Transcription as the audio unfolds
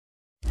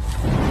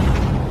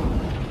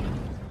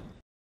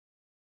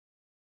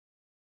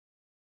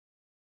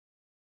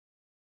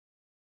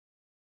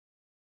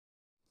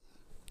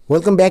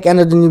Welcome back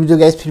and new video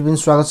guys. फिर पनि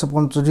स्वागत छ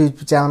परामोद चौधरी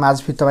च्यानलमा।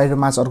 आज फेरि तपाईहरु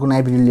माझ अर्को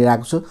नयाँ भिडियो लिएर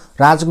आएको छु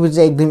र आजको भिडियो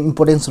चाहिँ एकदम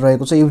इम्पोर्टेन्स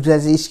रहेको छ। यो भिडियोलाई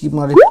चाहिँ स्किप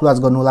नगरी फुल वाच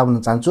गर्नु होला भन्न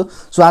चाहन्छु।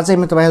 सो आज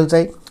चाहिँ म तपाईहरुलाई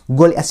चाहिँ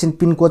गुगल एडसेन्स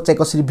पिन कोड चाहिँ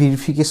कसरी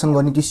भेरिफिकेसन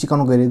गर्ने त्यो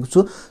सिकाउन गइरहेको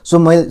छु। सो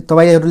मैले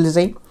तपाईहरुले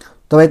चाहिँ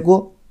तपाईको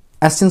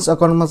एडसेन्स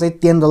अकाउन्टमा चाहिँ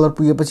 $10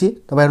 पुगेपछि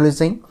तपाईहरुले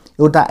चाहिँ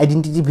एउटा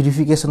आइडेन्टिटी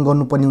भेरिफिकेसन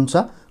गर्नुपर्ने हुन्छ।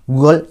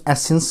 गुगल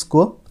एडसेन्स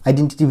को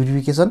आइडेन्टिटी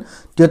भेरिफिकेसन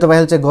त्यो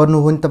तपाईहरुले चाहिँ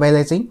गर्नु हो भने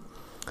तपाईलाई चाहिँ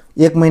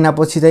 1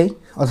 महिनापछि चाहिँ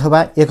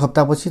अथवा 1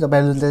 हप्तापछि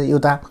तपाईहरुले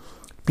एउटा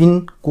पिन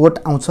कोड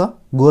आउँछ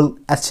गुगल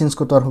एडसेन्स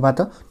को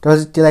तर्फबाट।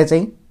 तपाईले त्यसलाई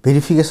चाहिँ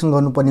भेरिफिकेसन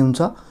गर्नुपर्ने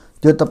हुन्छ।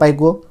 त्यो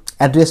तपाईको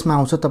एड्रेसमा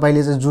आउँछ।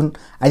 तपाईले चाहिँ जुन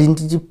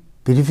आइडेन्टिटी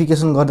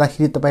भेरिफिकेसन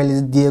गर्दाखेरि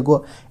तपाईले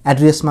दिएको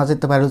एड्रेसमा चाहिँ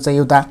तपाईहरु चाहिँ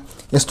एउटा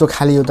यस्तो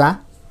खाली एउटा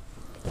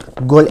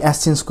गुगल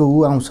एडसेन्स को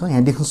उ आउँछ।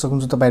 यहाँ देख्न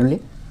सक्नुहुन्छ तपाईहरुले।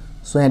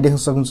 सो यहाँ देख्न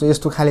सक्नुहुन्छ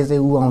यस्तो खाली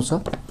चाहिँ उ आउँछ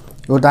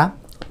एउटा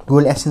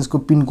गुगल एडसेन्स को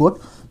पिन कोड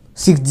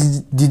 6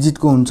 डिजिट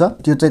को हुन्छ।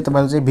 त्यो चाहिँ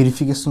तपाईले चाहिँ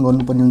भेरिफिकेसन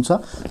गर्नुपर्ने हुन्छ।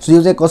 सो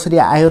यो चाहिँ कसरी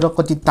आयो र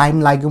कति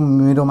टाइम लाग्यो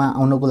मेरोमा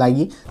आउनको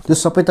लागि त्यो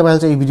सबै तपाईले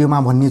चाहिँ यो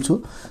भिडियोमा भन्ने छु।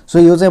 सो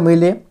यो चाहिँ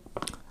मैले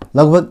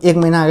लगभग 1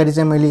 महिना अगाडि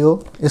चाहिँ मैले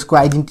यसको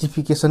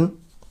आइडेन्टिफिकेसन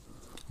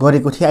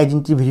गरेको थिए,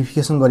 आइडेन्टिटी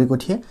भेरिफिकेसन गरेको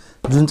थिए,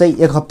 जुन चाहिँ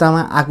 1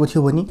 हप्तामा आएको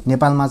थियो भने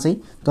नेपालमा चाहिँ।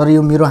 तर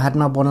यो मेरो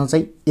हातमा पर्न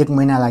चाहिँ 1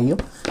 महिना लाग्यो।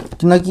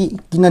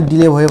 किन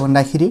डिले भयो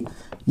भन्दाखेरि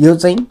यो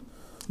चाहिँ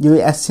यो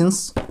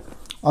एडसेन्स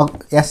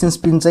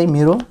पिन चाहिँ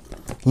मेरो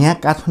यहाँ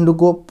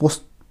काठमाडौँको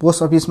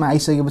पोस्ट अफिसमा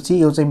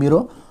आइसकेपछि यो चाहिँ मेरो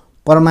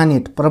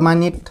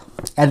पर्मानेन्ट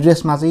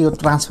एड्रेसमा चाहिँ यो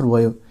ट्रान्सफर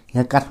भयो।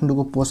 यहाँ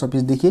काठमाडौँको पोस्ट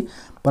अफिसदेखि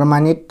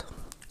पर्मानेन्ट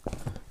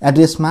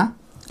एड्रेसमा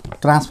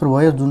ट्रान्सफर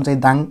भयो, जुन चाहिँ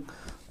दाङ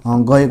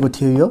गएको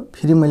थियो। यो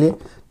फेरि मैले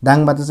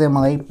दाङबाट चाहिँ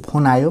मलाई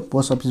फोन आयो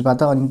पोस्ट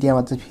अफिसबाट, अनि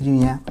त्यहाँबाट चाहिँ फेरि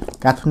यहाँ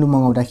काठमाडौँ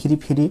मगाउँदाखेरि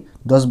फेरि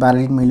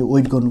 10-12 दिन मैले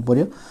वेट गर्नु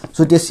पर्यो।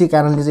 सो त्यसै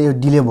कारणले चाहिँ यो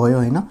डिले भयो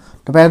हैन।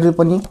 तपाईहरुले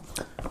पनि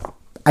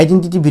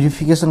आइडेन्टिटी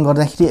भेरिफिकेसन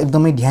गर्दाखेरि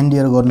एकदमै ध्यान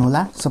दिएर गर्नु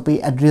होला। सबै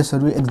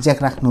एड्रेसहरु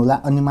एक्ज्याक्ट राख्नु होला,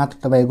 अनि मात्र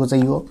तपाईको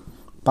चाहिँ यो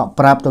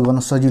प्राप्त गर्न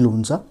सजिलो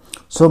हुन्छ।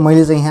 सो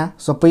मैले चाहिँ यहाँ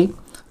सबै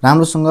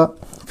राम्रोसँग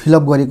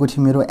फिलअप गरेको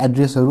थिएँ मेरो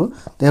एड्रेसहरु।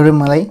 त्यसैले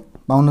मलाई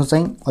पाउन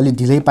चाहिँ अलि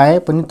ढिलै पाए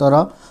पनि तर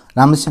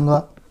राम्रोसँग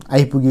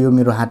आइपुग्यो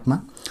मेरो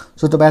हातमा।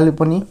 सो तपाईहरुले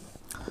पनि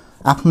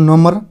आफ्नो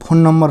नम्बर, फोन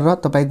नम्बर र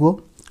तपाईको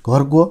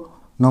घरको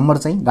नम्बर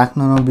चाहिँ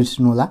राख्न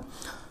नबिर्सनु होला।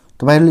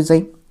 तपाईहरुले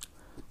चाहिँ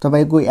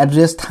तपाईको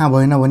एड्रेस थाहा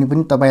भएन भने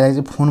पनि तपाईलाई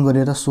चाहिँ फोन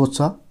गरेर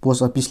सोध्छ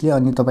पोस्ट अफिसले,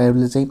 अनि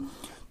तपाईहरुले चाहिँ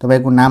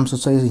तपाईको नाम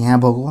सोध्छ, यहाँ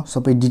भएको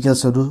सबै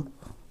डिटेल्सहरु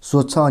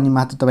सोध्छ, अनि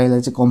मात्र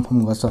तपाईलाई चाहिँ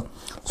कन्फर्म गर्छ।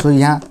 सो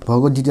यहाँ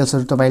भएको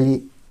डिटेल्सहरु तपाईले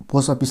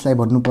पोस्ट अफिसलाई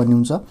भन्नुपर्ने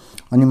हुन्छ,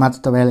 अनि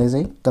मात्र तपाईलाई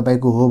चाहिँ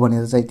तपाईको हो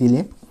भनेर चाहिँ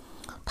त्यसले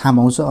थाहा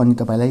पाउँछ। अनि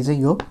तपाईलाई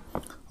चाहिँ यो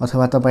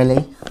अथवा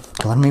तपाईलाई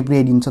घरमै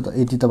पुर्याइदिन्छ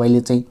यदि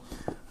तपाईले चाहिँ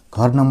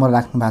घर नम्बर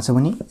राख्नु भएको छ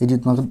भने, यदि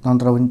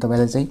नत्र भने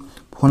तपाईलाई चाहिँ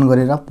फोन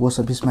गरेर पोस्ट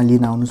अफिसमा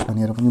लिन आउनुस्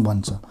भनेर पनि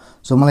भन्छ।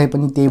 सो मलाई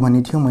पनि त्यही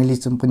भन्ने थियो, मैले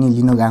चाहिँ पनि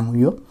लिन गएको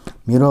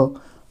यो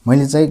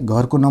मैले चाहिँ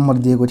घरको नम्बर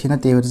दिएको थिएन,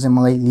 त्यही भएर चाहिँ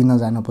मलाई लिन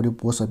जानु पर्यो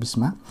पोस्ट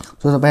अफिसमा।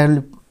 सो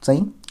तपाईहरुले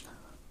चाहिँ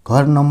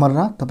घर नम्बर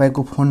र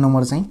तपाईको फोन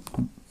नम्बर चाहिँ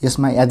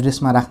यसमा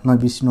एड्रेसमा राख्न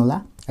नबिर्सिनु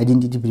होला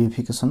आइडेन्टिटी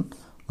भेरिफिकेसन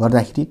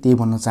गर्दाखेरि, त्यही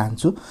भन्न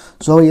चाहन्छु।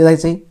 सो यसलाई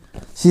चाहिँ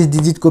 6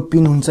 डिजिट को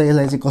पिन हुन्छ,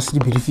 यसलाई चाहिँ कसरी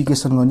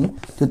भेरिफिकेसन गर्ने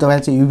त्यो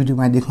तपाईले चाहिँ यो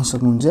भिडियोमा देख्न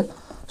सक्नुहुन्छ।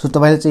 सो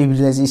तपाईले चाहिँ यो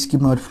भिडियोलाई चाहिँ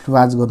स्किप नगरी फुल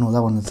वाच गर्नु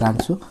होला भन्न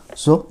चाहन्छु।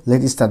 So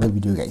let's start the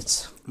video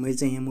guys. मैले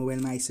चाहिँ यहाँ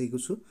मोबाइलमा आइसकेको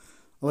छु।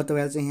 अब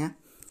तपाईले चाहिँ यहाँ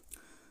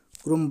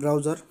क्रोम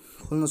ब्राउजर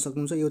खोल्न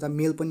सक्नुहुन्छ। एउटा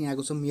मेल पनि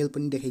आएको छ, मेल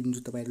पनि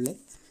देखाइदिन्छु तपाईहरुलाई।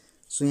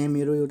 सो यहाँ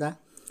मेरो एउटा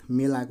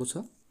मेल आएको छ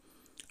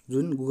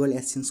जुन गुगल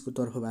एडसेन्स को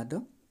तर्फबाट।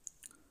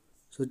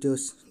 सो त्यो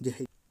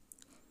देखाइ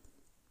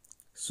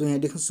सो यहाँ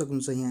देख्न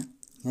सक्नुहुन्छ,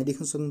 यहाँ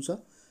देख्न सक्नुहुन्छ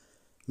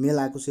मेल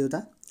आएको छ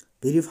एउटा,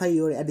 verify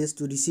your address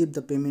to receive the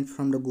payment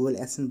from the Google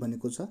AdSense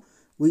भनेको छ।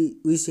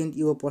 We sent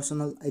you a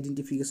personal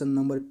identification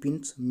number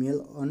pins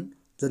mail on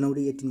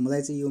January 18।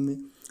 मलाई चाहिँ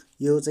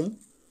यो चाहिँ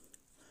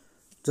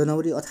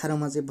जनवरी 18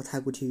 मा चाहिँ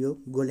पठाएको थियो यो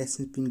Google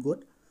AdSense pin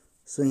code.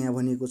 So यहाँ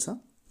भनेको छ,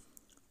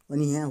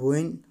 अनि यहाँ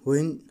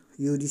when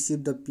you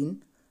receive the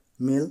pin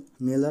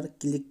mailer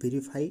click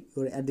verify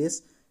your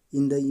address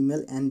in the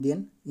email and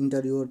then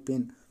enter your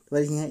pin।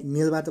 तपाईले यहाँ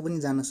मेलबाट पनि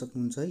जान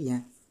सक्नुहुन्छ।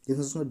 यहाँ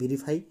देख्न सक्नुहुन्छ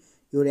भेरिफाई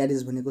योर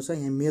एड्रेस भनेको छ।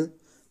 यहाँ मेल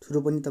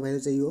थ्रु पनि तपाईले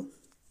चाहिँ यो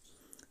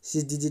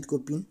 6 डिजिट को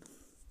पिन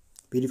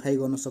भेरिफाई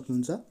गर्न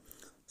सक्नुहुन्छ।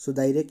 सो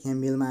डाइरेक्ट यहाँ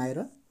मेलमा आएर।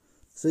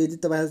 सो यदि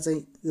तपाईहरु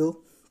चाहिँ यो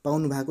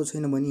पाउनु भएको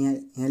छैन भने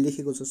यहाँ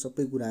लेखेको छ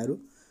सबै कुराहरु।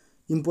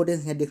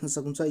 इम्पोर्टेन्स यहाँ देख्न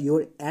सक्नुहुन्छ,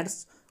 your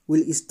AIDS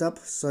will stop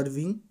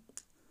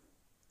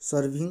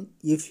serving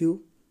if you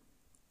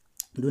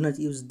do not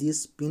use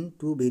this pin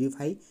to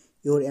verify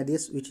your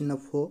address within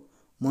 4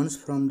 months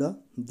from the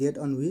date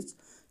on which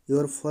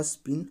your first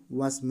pin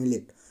was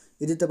meld.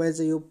 यदि तपाईले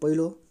चाहिँ यो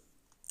पहिलो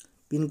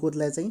पिन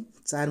कोडलाई चाहिँ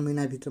 4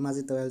 महिना भित्रमा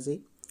चाहिँ तपाईले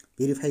चाहिँ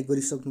भेरिफाई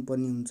गरिसक्नु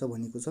पर्ने हुन्छ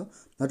भनेको छ,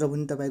 नत्र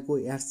भने तपाईको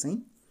एड्स चाहिँ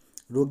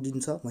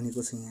रोकिदिन्छ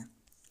भनेको छ यहाँ।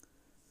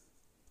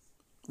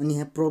 अनि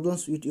यहाँ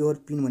प्रब्लम्स विथ योर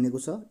पिन भनेको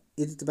छ।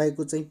 यदि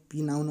तपाईको चाहिँ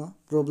पिन आउन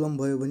प्रब्लम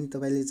भयो भने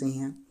तपाईले चाहिँ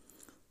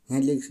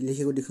यहाँ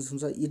लेखेको देख्न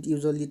सक्नुहुन्छ, it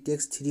usually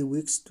takes 3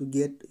 weeks to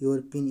get your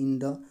pin in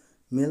the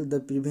mail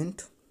the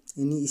prevent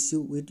any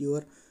issue with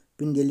your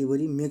pin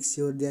delivery make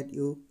sure that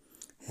you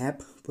have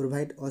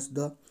provide us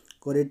the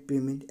correct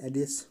payment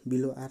address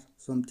below are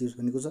some tips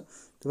भनेको छ।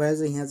 तपाईहरु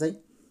चाहिँ यहाँ चाहिँ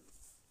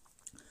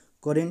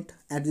current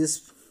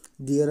address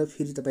दिएर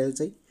फेरि तपाईहरु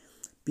चाहिँ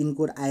पिन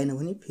कोड आएन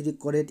भने फेरि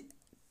करेक्ट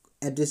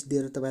एड्रेस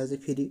दिएर तपाईहरु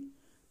चाहिँ फेरि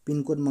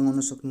पिन कोड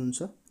मंगाउन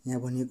सक्नुहुन्छ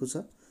यहाँ भनिएको छ।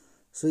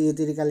 सो यो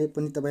तरिकाले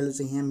पनि तपाईहरुले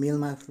चाहिँ यहाँ मेल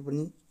मार्फत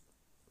पनि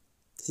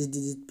 6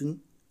 डिजिट पिन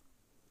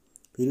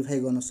भेरिफाई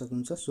गर्न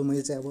सक्नुहुन्छ। सो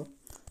मैले चाहिँ अब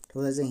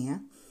तपाईलाई चाहिँ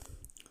यहाँ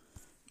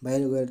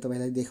बाहिर गएर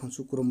तपाईलाई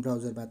देखाउँछु Chrome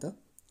ब्राउजरबाट।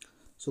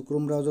 So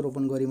Chrome browser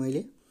open गरे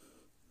मैले।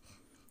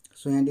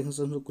 सो यहाँ देख्न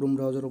सक्नुहुन्छ क्रोम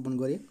ब्राउजर ओपन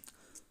गरे।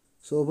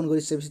 सो ओपन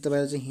गरिसकेपछि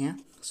तपाईले चाहिँ यहाँ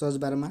सर्च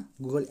बारमा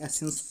गुगल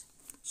एडसेन्स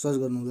सर्च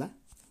गर्नु होला।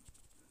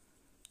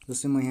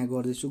 जस्तै म यहाँ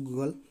गर्दै छु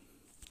गुगल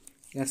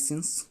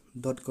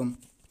AdSense.com।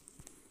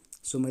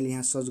 सो मैले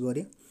यहाँ सर्च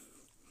गरे।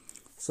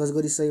 सर्च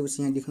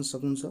गरिसकेपछि यहाँ देख्न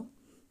सक्नुहुन्छ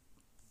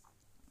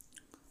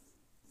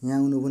यहाँ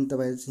आउनु भने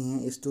तपाईले चाहिँ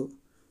यहाँ यस्तो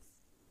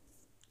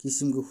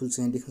किसिमको खुल्छ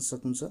यहाँ देख्न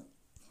सक्नुहुन्छ।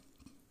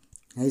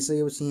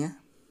 आइसकेपछि यहाँ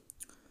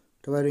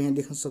तपाईहरु यहाँ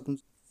देख्न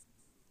सक्नुहुन्छ।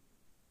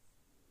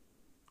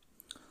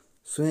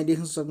 सो यहाँ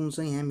देख्न सक्नुहुन्छ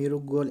यहाँ मेरो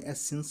गुगल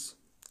एडसेन्स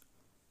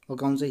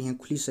अकाउन्ट चाहिँ यहाँ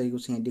खुलिसकेको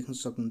छ यहाँ देख्न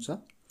सक्नुहुन्छ।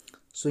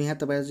 सो यहाँ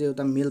तपाईहरु चाहिँ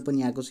एउटा मेल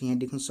पनि आएको छ यहाँ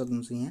देख्न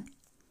सक्नुहुन्छ। यहाँ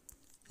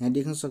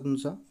देख्न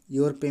सक्नुहुन्छ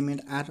your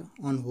payment are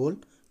on hold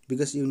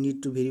because you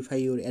need to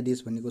verify your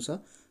address भनेको छ।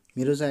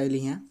 मेरो चाहिँ अहिले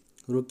यहाँ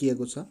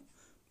रोकिएको छ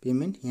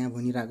पेमेन्ट यहाँ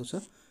भनिरहेको छ।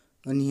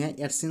 अनि यहाँ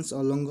एडसेन्स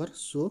अ लङ्गर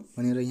सो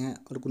भनेर यहाँ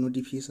अर्को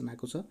नोटिफिकेसन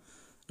आएको छ।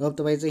 र अब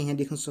तपाई चाहिँ यहाँ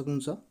देख्न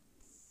सक्नुहुन्छ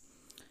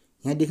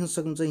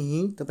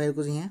यही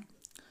तपाईहरुको चाहिँ यहाँ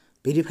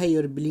भेरिफाई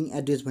योर बिलिङ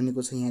एड्रेस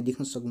भनेको छ यहाँ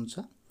देख्न सक्नुहुन्छ।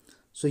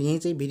 सो यही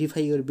चाहिँ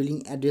भेरिफाई योर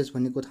बिलिङ एड्रेस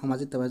भनेको ठाउँमा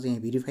चाहिँ तपाई चाहिँ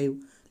यहाँ भेरिफाई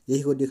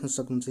लेखेको देख्न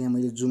सक्नुहुन्छ। यहाँ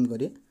मैले जुम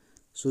गरे।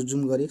 सो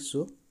जुम गरे।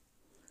 सो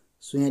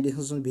यहाँ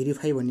देख्न सक्नुहुन्छ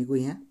भेरिफाई भनेको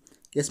यहाँ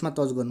यसमा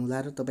टच गर्नु होला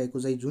र तपाईको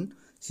चाहिँ जुन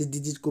 6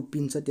 डिजिटको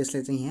पिन छ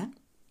त्यसलाई चाहिँ यहाँ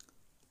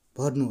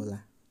भर्नु होला।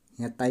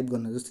 यहाँ टाइप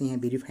गर्न जस्तै यहाँ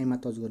भेरिफाईमा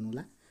टच गर्नु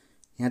होला।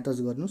 यहाँ टच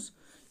गर्नुस्।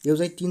 यो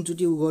चाहिँ 3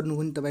 चोटी गर्नु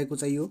भने तपाईको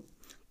चाहिँ यो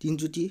 3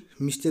 चोटी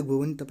मिस्टेक भयो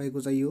भने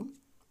तपाईको चाहिँ यो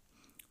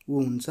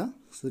हुन्छ।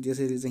 सो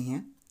त्यसैले चाहिँ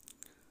यहाँ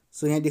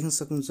यहाँ देख्न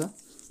सक्नुहुन्छ।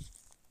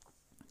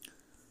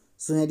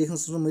 यहाँ देख्न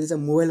सक्नुहुन्छ मैले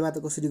चाहिँ मोबाइलबाट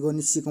कसरी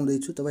गर्ने सिकाउँदै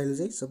छु। तपाईहरुले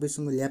चाहिँ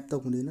सबैसँग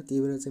ल्यापटप हुँदैन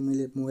त्यही भएर चाहिँ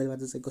मैले मोबाइलबाट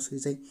चाहिँ कसरी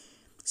चाहिँ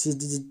 6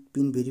 डिजिट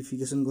पिन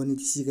भेरिफिकेसन गर्ने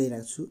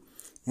सिकाइरहेको छु।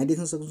 यहाँ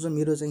देख्न सक्नुहुन्छ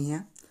मेरो चाहिँ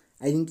यहाँ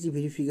आइडेन्टिटी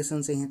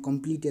भेरिफिकेसन चाहिँ यहाँ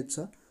कम्प्लिटेड छ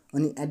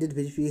अनि एडेड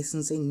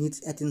भेरिफिकेसन चाहिँ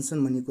निड्स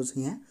एटेन्सन भनेको छ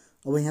यहाँ।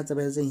 अब यहाँ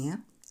तपाईहरु चाहिँ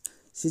यहाँ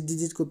 6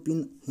 डिजिटको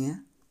पिन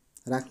यहाँ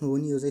राख्नु हो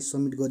भने यो चाहिँ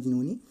सबमिट गरिदिनु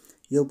हो भने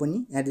यो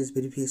पनि एड्रेस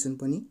भेरिफिकेसन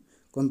पनि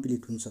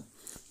कम्प्लिट हुन्छ।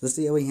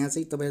 जस्तै अब यहाँ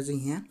चाहिँ तपाईहरु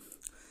चाहिँ यहाँ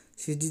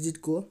 6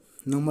 डिजिटको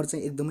नम्बर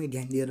चाहिँ एकदमै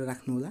ध्यान दिएर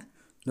राख्नु होला।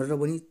 नत्र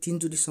पनि 3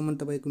 चोटीसम्म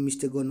तपाईको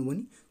मिस्टेक गर्नु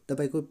भने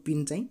तपाईको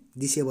पिन चाहिँ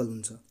डिसेबल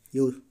हुन्छ।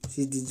 यो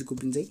 6 डिजिटको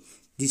पिन चाहिँ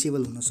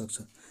डिसेबल हुन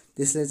सक्छ।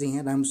 त्यसलाई चाहिँ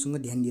यहाँ राम्रोसँग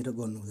ध्यान दिएर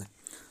गर्नु होला।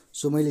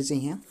 सो मैले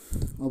चाहिँ यहाँ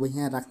अब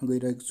यहाँ राख्न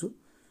गइरहेको छु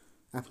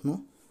आफ्नो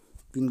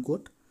पिन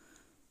कोड।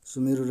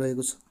 सो मेरो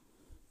रहेको छ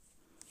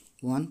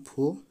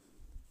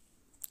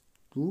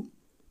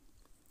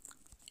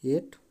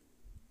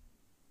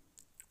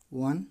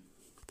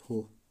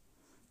 1428114।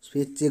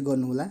 फेरि चेक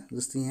गर्नु होला।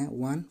 जस्तै यहाँ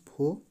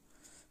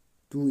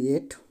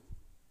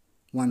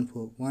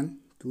 1428141 1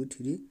 2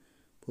 3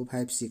 4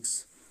 5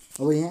 6।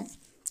 अब यहाँ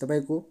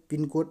तपाईको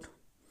पिन कोड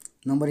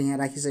नम्बर यहाँ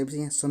राखिसकेपछि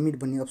यहाँ सबमिट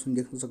भन्ने अप्सन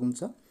देख्न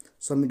सक्नुहुन्छ।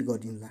 सबमिट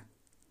गरिदिनु होला।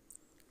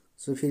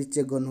 सो फेरि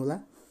चेक गर्नु होला।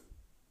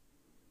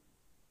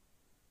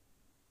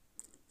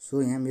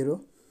 सो यहाँ मेरो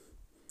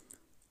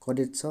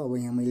करेक्ट छ। अब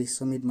यहाँ मैले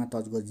सबमिटमा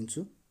टच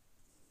गरिदिन्छु।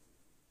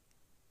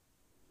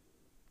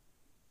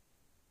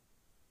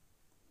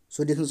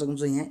 सो देख्न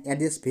सक्नुहुन्छ यहाँ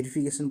एड्रेस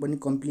भेरिफिकेसन पनि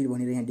कम्प्लिट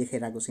भनेर यहाँ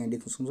देखाइरहेको छ। यहाँ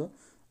देख्न सक्नुहुन्छ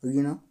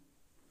अघि न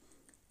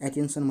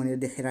एटेन्सन भनेर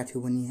देखाइरहेको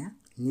थियो भने यहाँ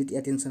निड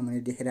एटेन्सन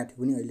भनेर देखाइरहेको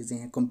थियो भने अहिले चाहिँ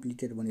यहाँ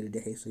कम्प्लिटेड भनेर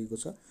देखाइसकेको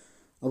छ।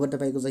 अब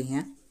तपाईको चाहिँ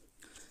यहाँ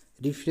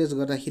रिफ्रेश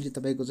गर्दाखेरि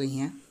तपाईको चाहिँ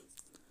यहाँ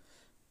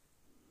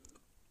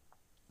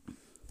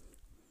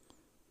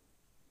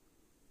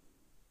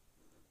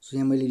सो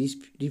यहाँ मैले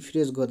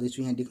रिफ्रेश गर्दै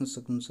छु यहाँ देख्न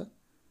सक्नुहुन्छ।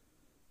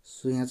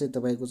 सो यहाँ चाहिँ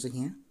तपाईको चाहिँ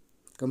यहाँ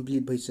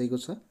कम्प्लिट भइसकेको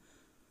छ।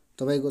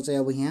 तपाईको चाहिँ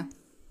अब यहाँ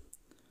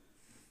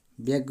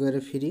ब्याक गएर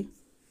फेरि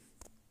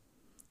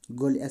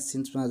गुगल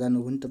एडसेन्समा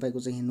जानु भने तपाईको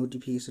चाहिँ यहाँ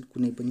नोटिफिकेसन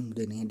कुनै पनि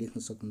हुँदैन। यहाँ देख्न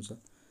सक्नुहुन्छ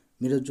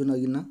मेरो जुन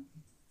अघि न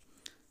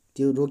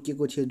त्यो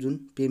रोकिएको थियो जुन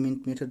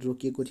पेमेन्ट मेथड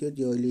रोकिएको थियो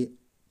त्यो अहिले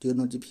त्यो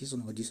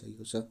नोटिफिकेसन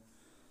हटिसकेको छ।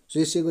 सो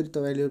यसै गरी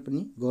तपाईले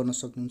पनि गर्न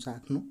सक्नुहुन्छ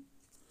आफ्नो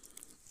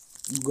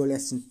Google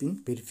AdSense pin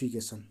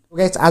verification.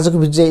 Guys आजको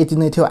भिडियो चाहिँ यति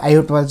नै थियो। आई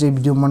होप तपाईलाई चाहिँ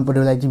भिडियो मन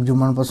पर्यो होला। यदि भिडियो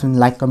मन पर्छ भने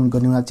लाइक कमेन्ट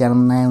गरिदिनु होला।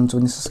 च्यानलमा नयाँ हुन्छ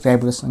भने सब्स्क्राइब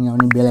गरेर सँगै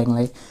आउने बेल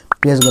आइकनलाई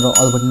प्रेस गरेर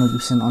अल बटन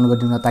नोटिफिकेसन अन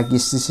गरिदिनु होला ताकि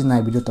यस्तै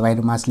नयाँ भिडियो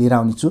तपाईहरु माझ लिएर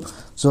आउने छु।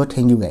 So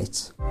thank you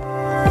guys.